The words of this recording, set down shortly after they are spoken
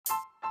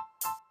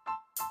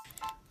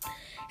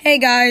Hey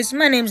guys,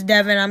 my name's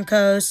Devin. I'm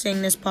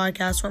co-hosting this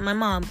podcast with my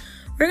mom.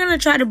 We're going to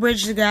try to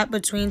bridge the gap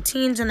between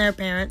teens and their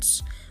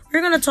parents.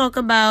 We're going to talk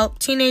about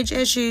teenage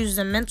issues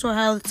and mental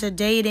health to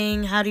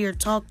dating, how do you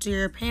talk to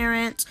your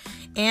parents,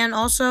 and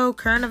also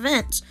current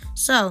events.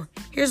 So,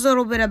 here's a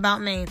little bit about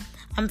me.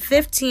 I'm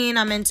 15,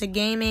 I'm into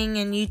gaming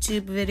and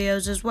YouTube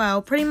videos as well.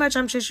 Pretty much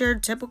I'm just your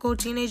typical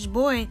teenage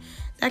boy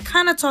that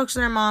kind of talks to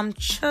their mom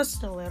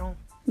just a little.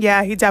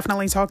 Yeah, he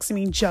definitely talks to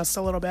me just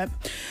a little bit.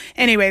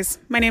 Anyways,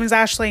 my name is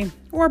Ashley,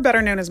 or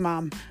better known as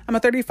Mom. I'm a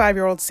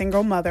 35-year-old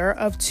single mother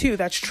of two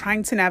that's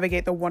trying to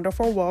navigate the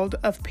wonderful world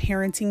of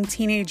parenting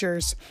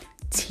teenagers.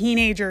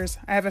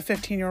 I have a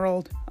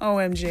 15-year-old.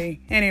 OMG.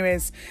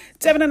 Anyways,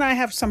 Devin and I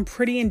have some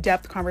pretty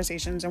in-depth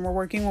conversations, and we're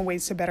working on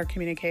ways to better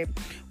communicate.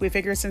 We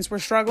figure since we're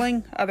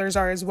struggling, others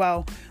are as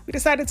well. We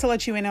decided to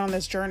let you in on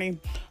this journey.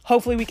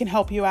 Hopefully we can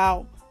help you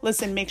out.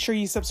 Listen, make sure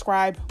you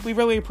subscribe. We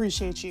really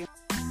appreciate you.